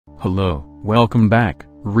Hello, welcome back,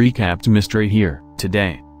 Recapped Mystery here.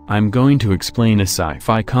 Today, I'm going to explain a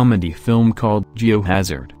sci-fi comedy film called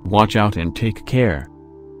Geohazard. Watch out and take care.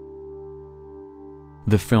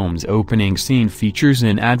 The film's opening scene features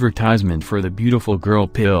an advertisement for the beautiful girl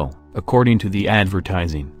pill. According to the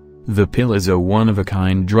advertising, the pill is a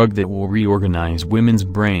one-of-a-kind drug that will reorganize women's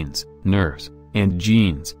brains, nerves, and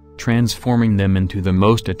genes, transforming them into the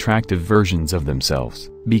most attractive versions of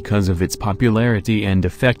themselves. Because of its popularity and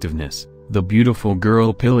effectiveness, the beautiful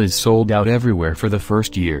girl pill is sold out everywhere for the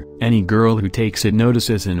first year. Any girl who takes it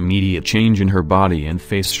notices an immediate change in her body and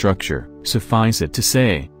face structure. Suffice it to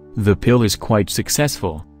say, the pill is quite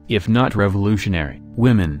successful, if not revolutionary.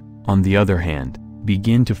 Women, on the other hand,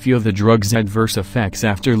 begin to feel the drug's adverse effects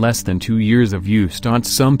after less than 2 years of use.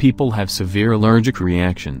 Some people have severe allergic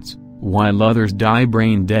reactions, while others die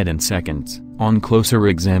brain dead in seconds. On closer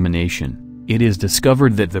examination, it is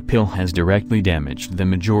discovered that the pill has directly damaged the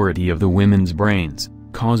majority of the women's brains,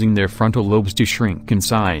 causing their frontal lobes to shrink in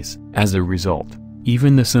size. As a result,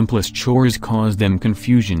 even the simplest chores cause them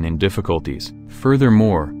confusion and difficulties.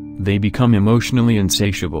 Furthermore, they become emotionally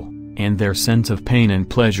insatiable, and their sense of pain and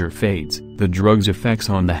pleasure fades. The drug's effects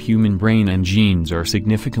on the human brain and genes are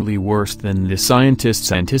significantly worse than the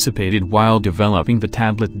scientists anticipated while developing the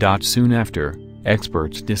tablet. Soon after,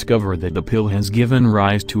 experts discover that the pill has given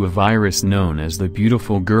rise to a virus known as the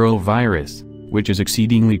beautiful girl virus, which is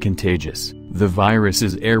exceedingly contagious. The virus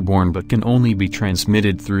is airborne but can only be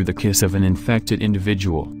transmitted through the kiss of an infected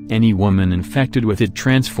individual. Any woman infected with it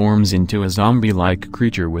transforms into a zombie-like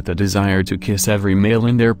creature with a desire to kiss every male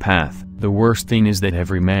in their path. The worst thing is that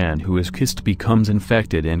every man who is kissed becomes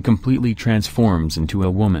infected and completely transforms into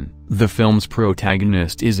a woman. The film's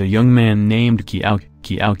protagonist is a young man named Kiauk.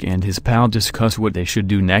 Kiauk and his pal discuss what they should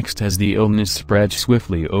do next as the illness spreads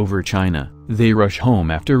swiftly over China. They rush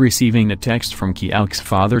home after receiving a text from Kiauk's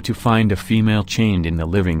father to find a female chained in the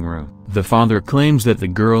living room. The father claims that the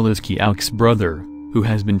girl is Kiauk's brother, who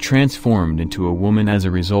has been transformed into a woman as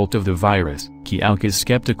a result of the virus. Kiauk is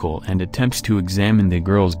skeptical and attempts to examine the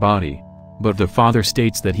girl's body, but the father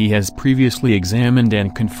states that he has previously examined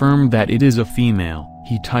and confirmed that it is a female.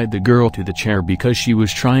 He tied the girl to the chair because she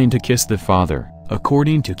was trying to kiss the father.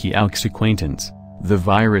 According to Kiauk's acquaintance, the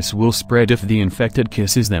virus will spread if the infected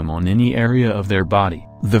kisses them on any area of their body.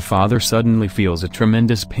 The father suddenly feels a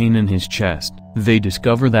tremendous pain in his chest. They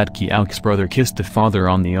discover that Kiauk's brother kissed the father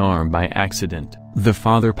on the arm by accident. The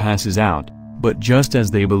father passes out, but just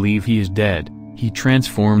as they believe he is dead, he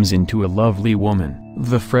transforms into a lovely woman.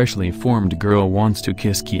 The freshly formed girl wants to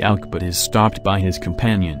kiss Kiauk but is stopped by his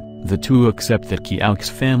companion. The two accept that Kiauk's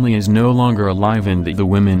family is no longer alive and that the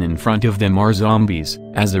women in front of them are zombies.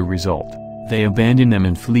 As a result, they abandon them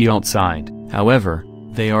and flee outside. However,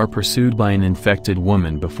 they are pursued by an infected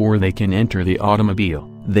woman before they can enter the automobile.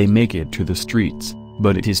 They make it to the streets,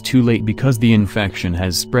 but it is too late because the infection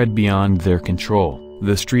has spread beyond their control.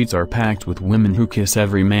 The streets are packed with women who kiss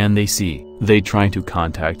every man they see. They try to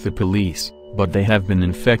contact the police, but they have been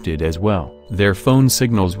infected as well. Their phone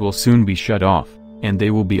signals will soon be shut off, and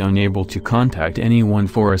they will be unable to contact anyone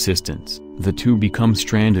for assistance. The two become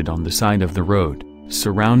stranded on the side of the road,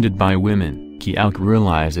 surrounded by women. Kiauk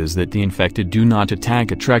realizes that the infected do not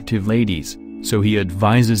attack attractive ladies, so he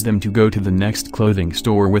advises them to go to the next clothing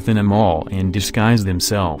store within a mall and disguise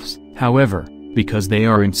themselves. However, because they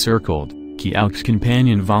are encircled, Kiauk's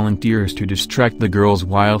companion volunteers to distract the girls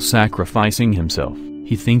while sacrificing himself.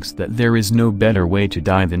 He thinks that there is no better way to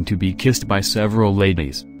die than to be kissed by several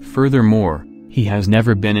ladies. Furthermore, he has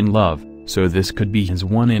never been in love, so this could be his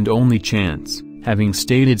one and only chance. Having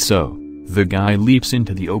stated so, the guy leaps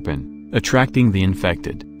into the open, attracting the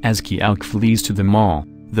infected. As Kiauk flees to the mall,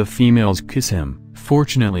 the females kiss him.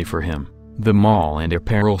 Fortunately for him, the mall and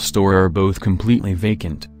apparel store are both completely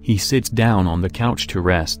vacant. He sits down on the couch to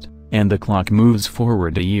rest, and the clock moves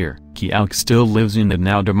forward a year. Kiauk still lives in the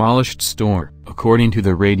now demolished store. According to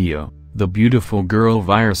the radio, the beautiful girl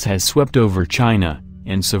virus has swept over China,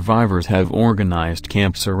 and survivors have organized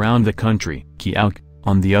camps around the country. Kiauk,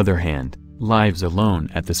 on the other hand, lives alone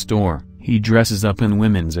at the store. He dresses up in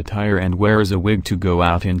women's attire and wears a wig to go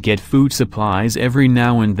out and get food supplies every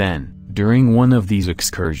now and then. During one of these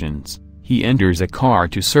excursions, he enters a car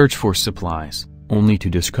to search for supplies, only to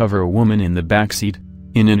discover a woman in the backseat.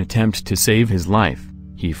 In an attempt to save his life,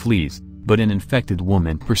 he flees, but an infected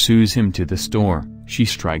woman pursues him to the store. She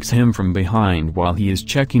strikes him from behind while he is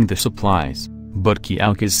checking the supplies, but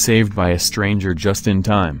Kiauk is saved by a stranger just in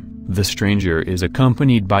time. The stranger is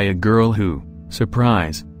accompanied by a girl who,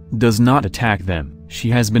 surprise, does not attack them. She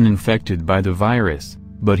has been infected by the virus,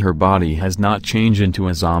 but her body has not changed into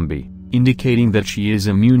a zombie, indicating that she is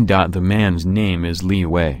immune. The man's name is Li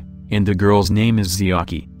Wei, and the girl's name is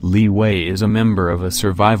Xiaoqi. Li Wei is a member of a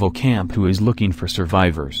survival camp who is looking for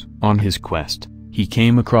survivors. On his quest, he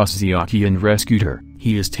came across Xiaoqi and rescued her.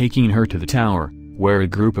 He is taking her to the tower, where a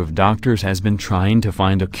group of doctors has been trying to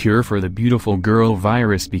find a cure for the beautiful girl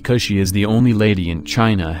virus because she is the only lady in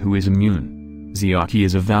China who is immune. Xiaoqi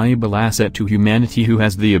is a valuable asset to humanity who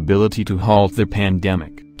has the ability to halt the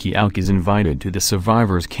pandemic. Qiao is invited to the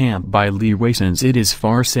survivors' camp by Li Wei since it is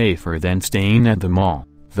far safer than staying at the mall.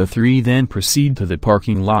 The three then proceed to the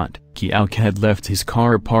parking lot. Qiao had left his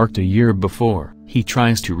car parked a year before. He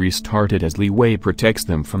tries to restart it as Li Wei protects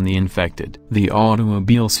them from the infected. The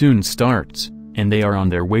automobile soon starts, and they are on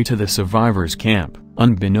their way to the survivors' camp.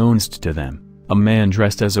 Unbeknownst to them, a man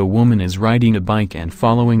dressed as a woman is riding a bike and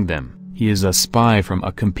following them. He is a spy from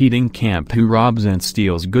a competing camp who robs and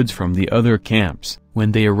steals goods from the other camps.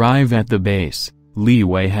 When they arrive at the base, Li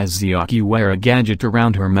Wei has Xiaoqi wear a gadget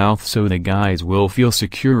around her mouth so the guys will feel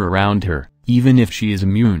secure around her. Even if she is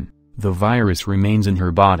immune, the virus remains in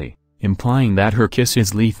her body, implying that her kiss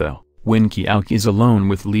is lethal. When Qiao is alone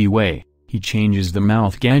with Li Wei, he changes the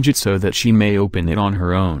mouth gadget so that she may open it on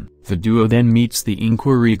her own. The duo then meets the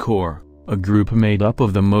Inquiry Corps, a group made up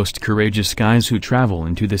of the most courageous guys who travel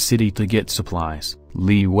into the city to get supplies.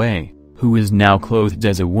 Li Wei, who is now clothed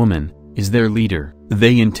as a woman, is their leader.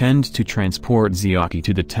 They intend to transport Xiaoqi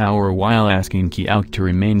to the tower while asking Qiao to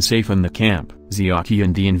remain safe in the camp. Xiaoqi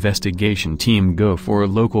and the investigation team go for a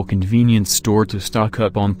local convenience store to stock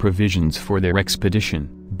up on provisions for their expedition.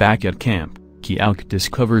 Back at camp, Qiao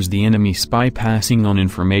discovers the enemy spy passing on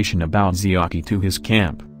information about Xiaoqi to his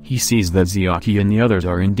camp. He sees that Xiaoqi and the others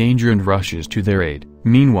are in danger and rushes to their aid.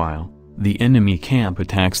 Meanwhile, the enemy camp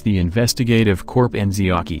attacks the investigative corps and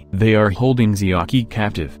Xiaoqi. They are holding Xiaoqi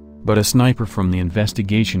captive, but a sniper from the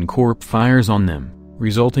investigation corps fires on them,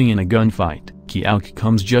 resulting in a gunfight. Qiao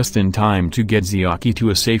comes just in time to get Xiaoqi to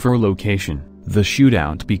a safer location. The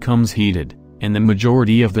shootout becomes heated, and the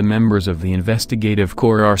majority of the members of the investigative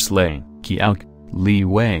corps are slain. Qiao, Li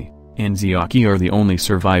Wei, and Xiaoqi are the only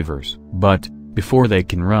survivors. But, before they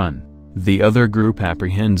can run, the other group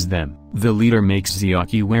apprehends them. The leader makes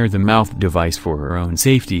Xiaoqi wear the mouth device for her own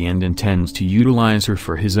safety and intends to utilize her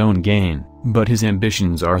for his own gain. But his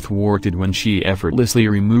ambitions are thwarted when she effortlessly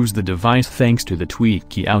removes the device thanks to the tweak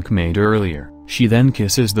Qiao made earlier. She then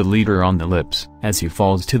kisses the leader on the lips. As he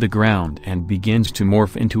falls to the ground and begins to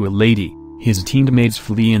morph into a lady, his teammates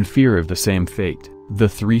flee in fear of the same fate. The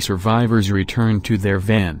three survivors return to their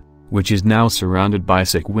van, which is now surrounded by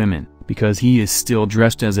sick women. Because he is still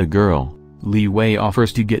dressed as a girl, Li Wei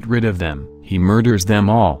offers to get rid of them. He murders them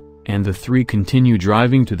all, and the three continue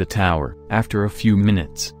driving to the tower. After a few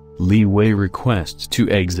minutes, Li Wei requests to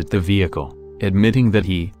exit the vehicle, admitting that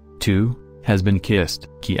he, too, has been kissed.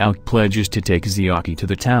 Qiao pledges to take Xiaoqi to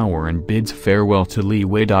the tower and bids farewell to Li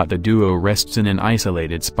Wei. The duo rests in an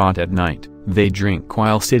isolated spot at night. They drink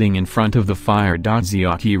while sitting in front of the fire.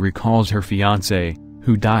 Xiaoqi recalls her fiancé,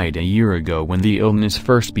 who died a year ago when the illness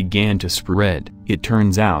first began to spread. It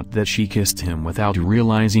turns out that she kissed him without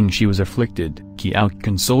realizing she was afflicted. Qiao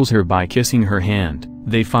consoles her by kissing her hand.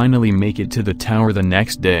 They finally make it to the tower the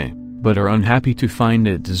next day, but are unhappy to find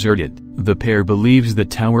it deserted. The pair believes the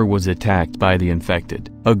tower was attacked by the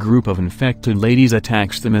infected. A group of infected ladies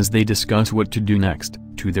attacks them as they discuss what to do next.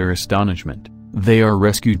 To their astonishment, they are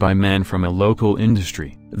rescued by men from a local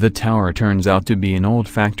industry. The tower turns out to be an old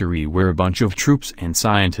factory where a bunch of troops and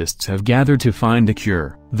scientists have gathered to find a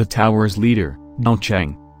cure. The tower's leader, Dao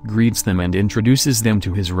Cheng, greets them and introduces them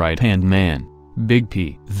to his right-hand man, Big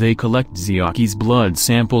P. They collect Xiaoqi's blood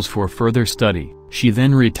samples for further study. She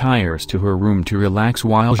then retires to her room to relax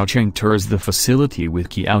while Dao Cheng tours the facility with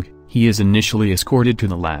Qiao. He is initially escorted to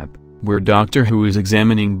the lab, where Doctor Who is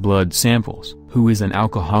examining blood samples. Who is an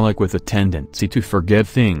alcoholic with a tendency to forget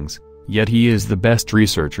things, yet he is the best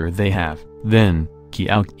researcher they have. Then,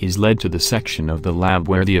 Qiao is led to the section of the lab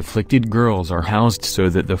where the afflicted girls are housed so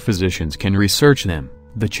that the physicians can research them.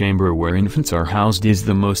 The chamber where infants are housed is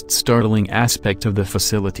the most startling aspect of the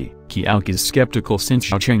facility. Qiao is skeptical since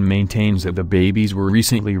Dao Cheng maintains that the babies were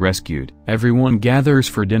recently rescued. Everyone gathers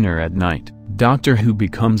for dinner at night. Doctor Who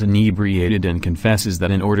becomes inebriated and confesses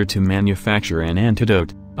that in order to manufacture an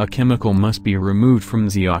antidote, a chemical must be removed from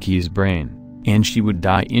Xiaoqi's brain, and she would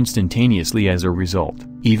die instantaneously as a result.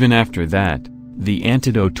 Even after that, the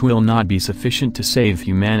antidote will not be sufficient to save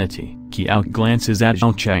humanity. Qiao glances at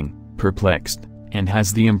Dao Cheng, perplexed, and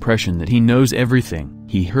has the impression that he knows everything.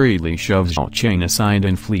 He hurriedly shoves Dao Cheng aside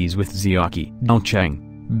and flees with Xiaoqi. Dao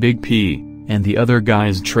Cheng, Big P, and the other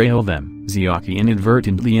guys trail them. Ziaki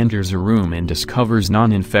inadvertently enters a room and discovers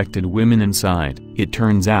non-infected women inside. It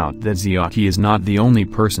turns out that Ziaki is not the only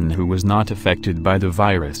person who was not affected by the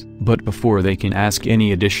virus, but before they can ask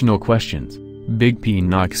any additional questions, Big P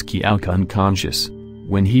knocks Kiauk unconscious.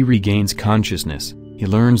 When he regains consciousness, he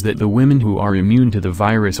learns that the women who are immune to the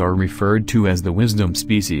virus are referred to as the wisdom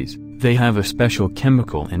species. They have a special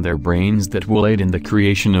chemical in their brains that will aid in the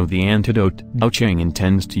creation of the antidote. Zhao Cheng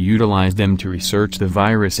intends to utilize them to research the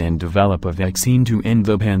virus and develop a vaccine to end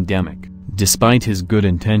the pandemic. Despite his good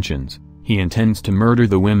intentions, he intends to murder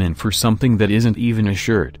the women for something that isn't even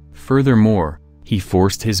assured. Furthermore, he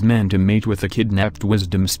forced his men to mate with a kidnapped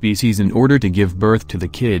wisdom species in order to give birth to the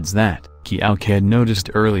kids that Kiauk had noticed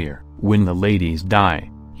earlier. When the ladies die,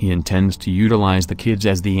 he intends to utilize the kids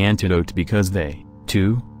as the antidote because they,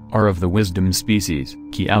 too, are of the wisdom species.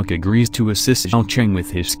 Kiauk agrees to assist Zhao Cheng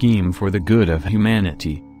with his scheme for the good of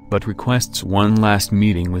humanity, but requests one last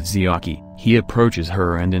meeting with Ziaki. He approaches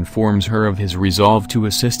her and informs her of his resolve to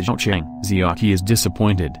assist Zhao Cheng. Ziaki is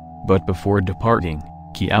disappointed, but before departing,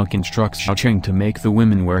 Kiauk instructs Zhao Cheng to make the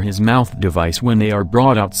women wear his mouth device when they are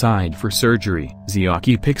brought outside for surgery.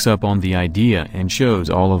 Ziaki picks up on the idea and shows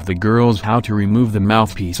all of the girls how to remove the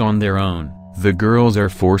mouthpiece on their own. The girls are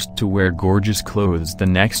forced to wear gorgeous clothes the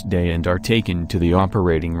next day and are taken to the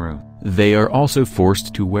operating room. They are also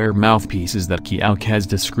forced to wear mouthpieces that Kiauk has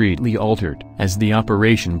discreetly altered. As the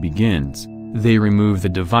operation begins, they remove the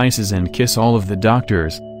devices and kiss all of the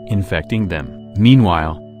doctors, infecting them.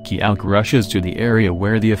 Meanwhile, Kiauk rushes to the area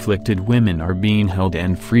where the afflicted women are being held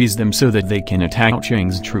and frees them so that they can attack Zhao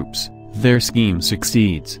Cheng's troops. Their scheme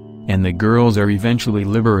succeeds, and the girls are eventually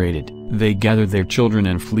liberated. They gather their children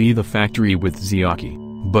and flee the factory with Ziaki.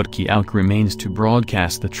 But Kiauk remains to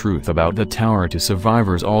broadcast the truth about the tower to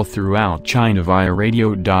survivors all throughout China via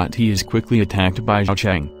radio. He is quickly attacked by Zhao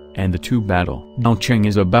Cheng, and the two battle. Zhao Cheng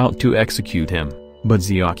is about to execute him, but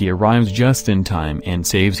Ziaki arrives just in time and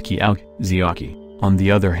saves Kiauk. Ziaki, on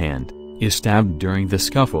the other hand, is stabbed during the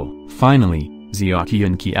scuffle. Finally, Ziaki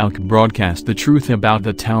and Kiauk broadcast the truth about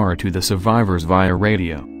the tower to the survivors via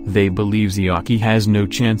radio. They believe Ziaki has no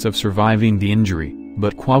chance of surviving the injury,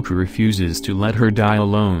 but Kwaku refuses to let her die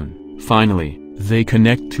alone. Finally, they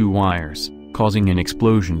connect two wires, causing an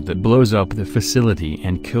explosion that blows up the facility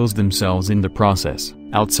and kills themselves in the process.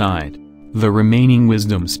 Outside, the remaining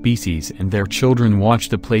wisdom species and their children watch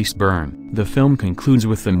the place burn. The film concludes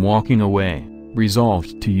with them walking away,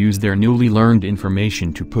 resolved to use their newly learned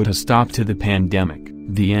information to put a stop to the pandemic.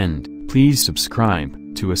 The end. Please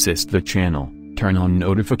subscribe to assist the channel, turn on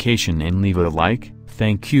notification and leave a like.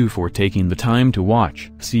 Thank you for taking the time to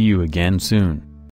watch. See you again soon.